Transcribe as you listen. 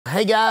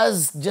Hey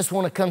guys, just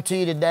want to come to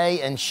you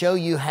today and show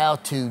you how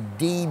to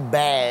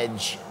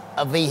debadge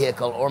a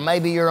vehicle or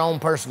maybe your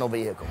own personal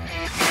vehicle.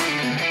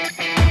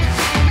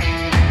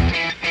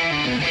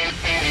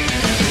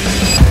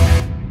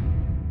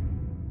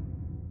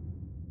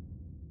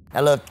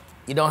 Now look,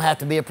 you don't have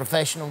to be a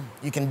professional.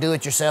 You can do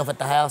it yourself at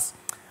the house.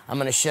 I'm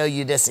going to show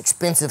you this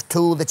expensive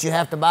tool that you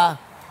have to buy.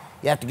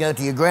 You have to go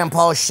to your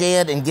grandpa's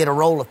shed and get a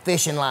roll of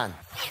fishing line.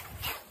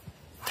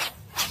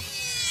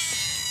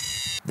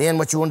 Then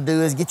what you want to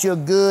do is get you a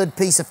good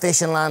piece of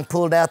fishing line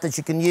pulled out that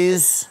you can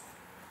use.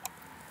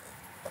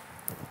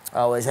 I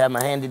always have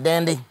my handy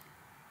dandy.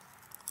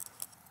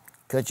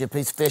 Cut you a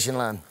piece of fishing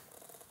line.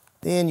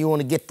 Then you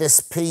want to get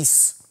this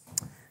piece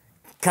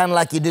kind of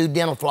like you do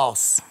dental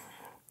floss.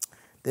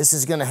 This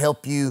is going to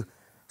help you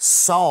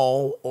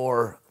saw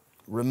or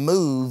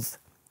remove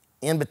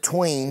in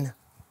between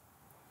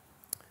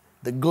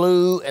the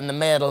glue and the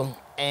metal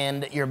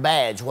and your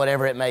badge,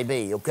 whatever it may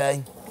be,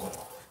 okay?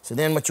 So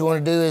then what you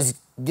want to do is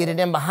get it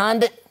in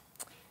behind it.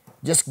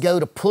 Just go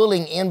to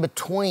pulling in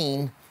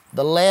between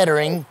the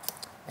lettering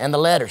and the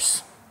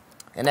letters.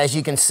 And as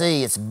you can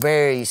see, it's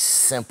very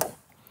simple.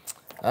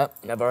 Oh,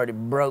 I've already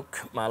broke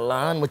my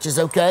line, which is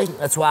okay.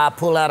 That's why I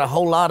pull out a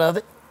whole lot of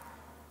it.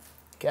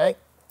 Okay.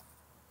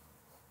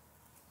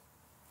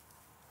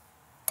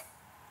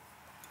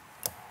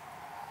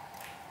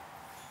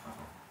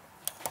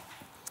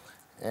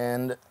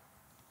 And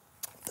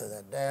throw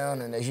that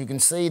down, and as you can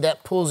see,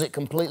 that pulls it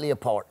completely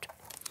apart.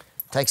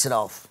 Takes it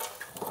off.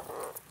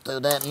 Throw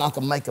that, not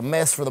gonna make a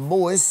mess for the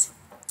boys.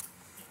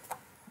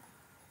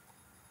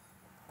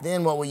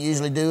 Then what we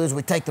usually do is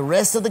we take the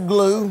rest of the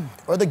glue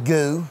or the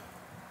goo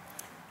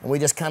and we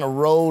just kind of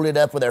roll it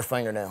up with our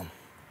fingernail.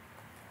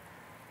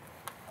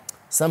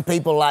 Some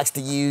people like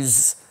to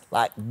use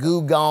like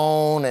Goo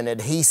Gone and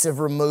adhesive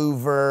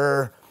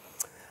remover,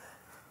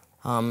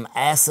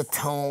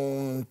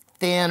 acetone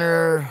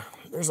thinner.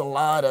 There's a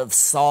lot of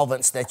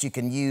solvents that you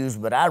can use,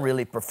 but I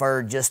really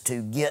prefer just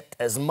to get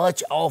as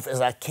much off as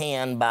I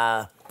can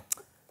by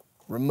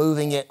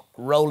removing it,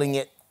 rolling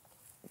it,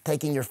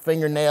 taking your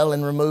fingernail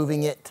and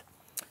removing it.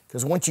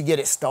 Because once you get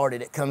it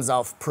started, it comes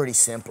off pretty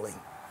simply.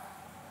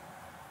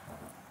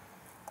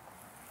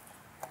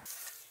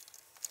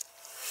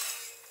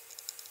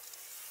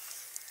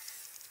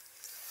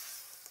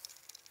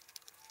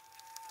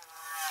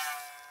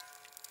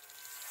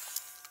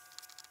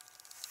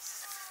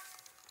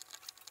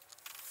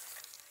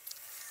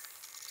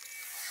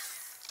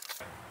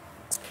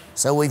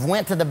 So we've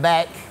went to the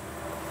back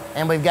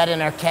and we've got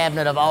in our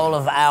cabinet of all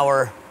of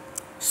our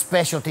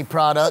specialty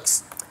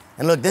products.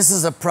 And look, this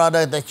is a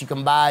product that you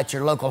can buy at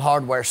your local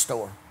hardware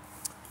store.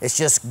 It's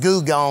just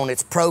Goo Gone.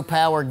 It's Pro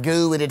Power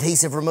Goo and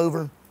Adhesive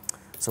Remover.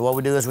 So what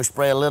we do is we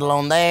spray a little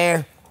on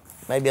there,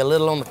 maybe a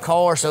little on the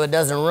car so it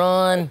doesn't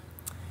run.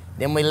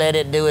 Then we let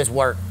it do its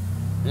work.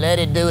 Let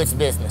it do its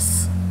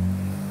business.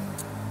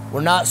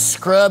 We're not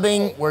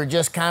scrubbing, we're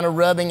just kind of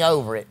rubbing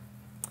over it.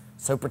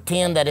 So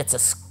pretend that it's a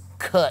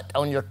cut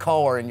on your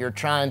car and you're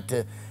trying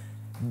to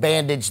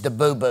bandage the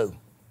boo-boo.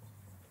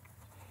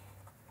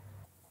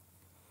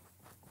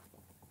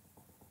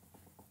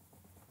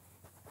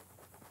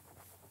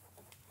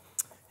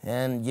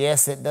 And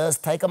yes, it does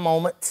take a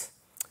moment.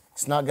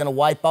 It's not going to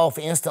wipe off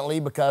instantly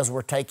because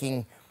we're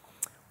taking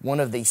one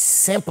of the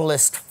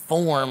simplest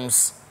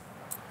forms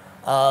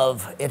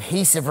of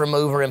adhesive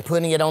remover and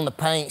putting it on the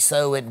paint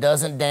so it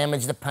doesn't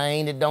damage the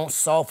paint, it don't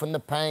soften the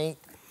paint,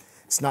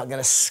 it's not going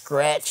to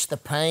scratch the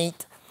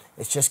paint.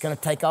 It's just going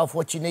to take off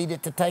what you need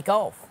it to take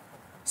off.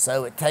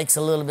 So it takes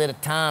a little bit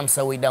of time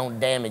so we don't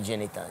damage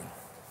anything.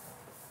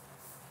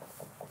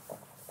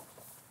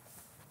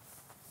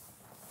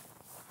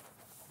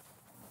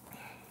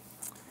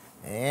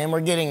 And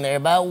we're getting there.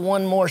 About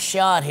one more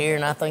shot here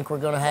and I think we're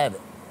going to have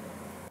it.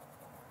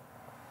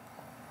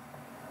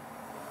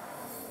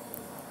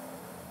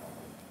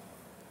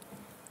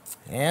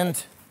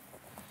 And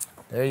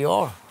there you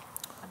are.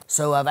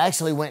 So I've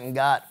actually went and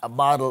got a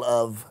bottle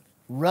of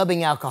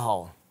rubbing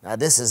alcohol. Now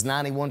this is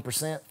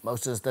 91%.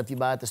 Most of the stuff you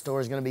buy at the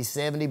store is going to be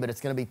 70, but it's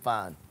going to be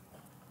fine.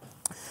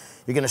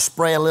 You're going to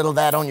spray a little of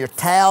that on your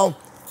towel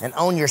and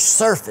on your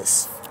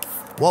surface.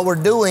 What we're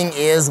doing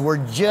is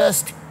we're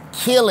just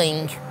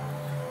killing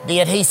the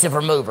adhesive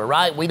remover,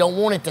 right? We don't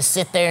want it to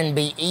sit there and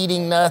be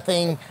eating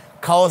nothing,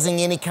 causing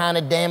any kind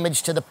of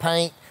damage to the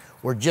paint.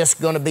 We're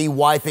just going to be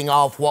wiping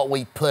off what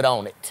we put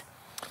on it.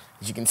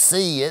 As you can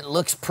see, it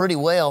looks pretty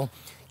well.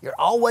 You're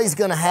always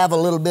going to have a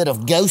little bit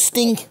of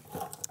ghosting.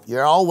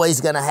 You're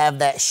always going to have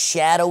that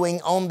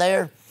shadowing on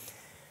there.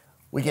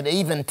 We could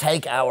even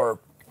take our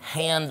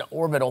hand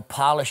orbital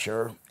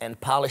polisher and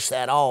polish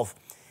that off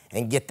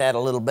and get that a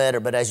little better.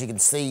 But as you can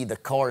see, the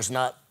car's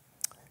not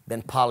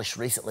been polished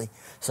recently.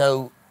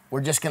 So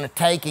we're just going to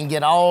take and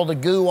get all the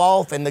goo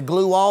off and the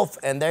glue off,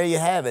 and there you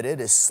have it.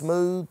 It is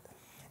smooth.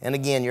 And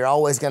again, you're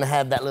always going to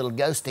have that little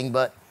ghosting,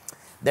 but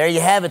there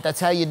you have it. That's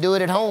how you do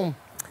it at home.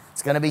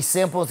 It's going to be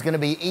simple. It's going to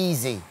be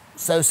easy.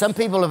 So some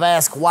people have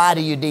asked, why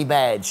do you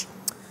debadge?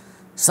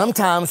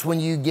 Sometimes when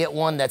you get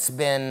one that's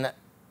been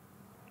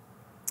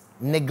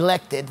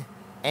neglected,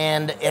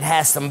 and it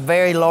has some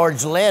very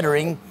large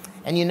lettering,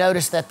 and you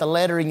notice that the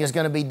lettering is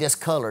going to be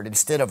discolored.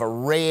 Instead of a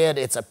red,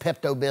 it's a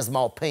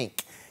Pepto-Bismol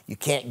pink. You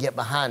can't get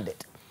behind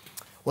it.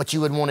 What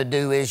you would want to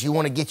do is you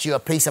want to get you a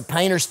piece of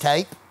painter's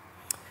tape,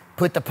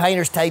 put the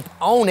painter's tape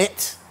on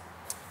it,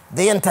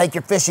 then take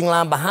your fishing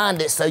line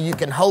behind it so you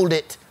can hold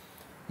it.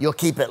 You'll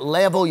keep it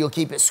level, you'll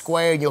keep it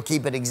square, and you'll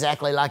keep it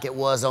exactly like it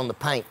was on the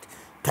paint.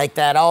 Take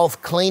that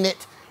off, clean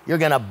it. You're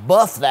going to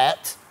buff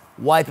that,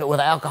 wipe it with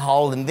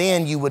alcohol, and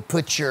then you would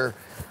put your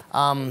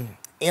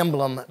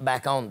emblem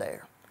back on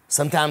there.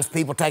 Sometimes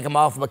people take them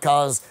off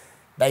because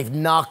they've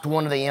knocked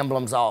one of the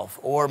emblems off,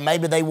 or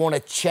maybe they want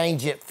to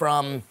change it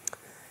from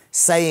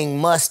saying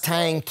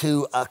Mustang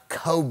to a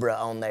Cobra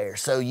on there,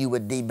 so you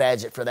would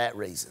debadge it for that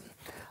reason.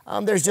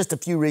 There's just a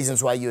few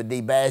reasons why you would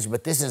debadge,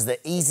 but this is the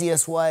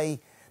easiest way,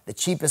 the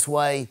cheapest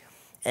way,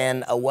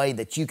 and a way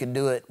that you can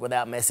do it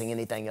without messing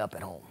anything up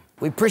at home.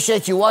 We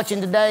appreciate you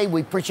watching today.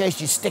 We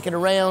appreciate you sticking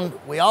around.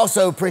 We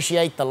also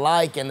appreciate the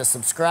like and the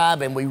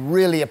subscribe, and we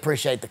really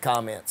appreciate the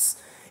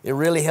comments. It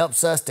really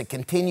helps us to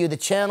continue the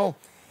channel.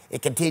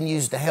 It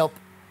continues to help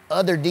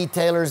other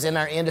detailers in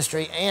our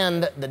industry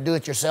and the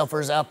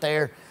do-it-yourselfers out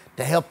there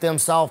to help them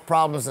solve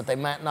problems that they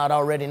might not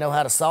already know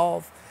how to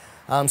solve.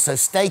 So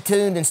stay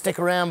tuned and stick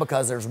around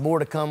because there's more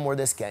to come where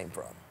this came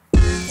from.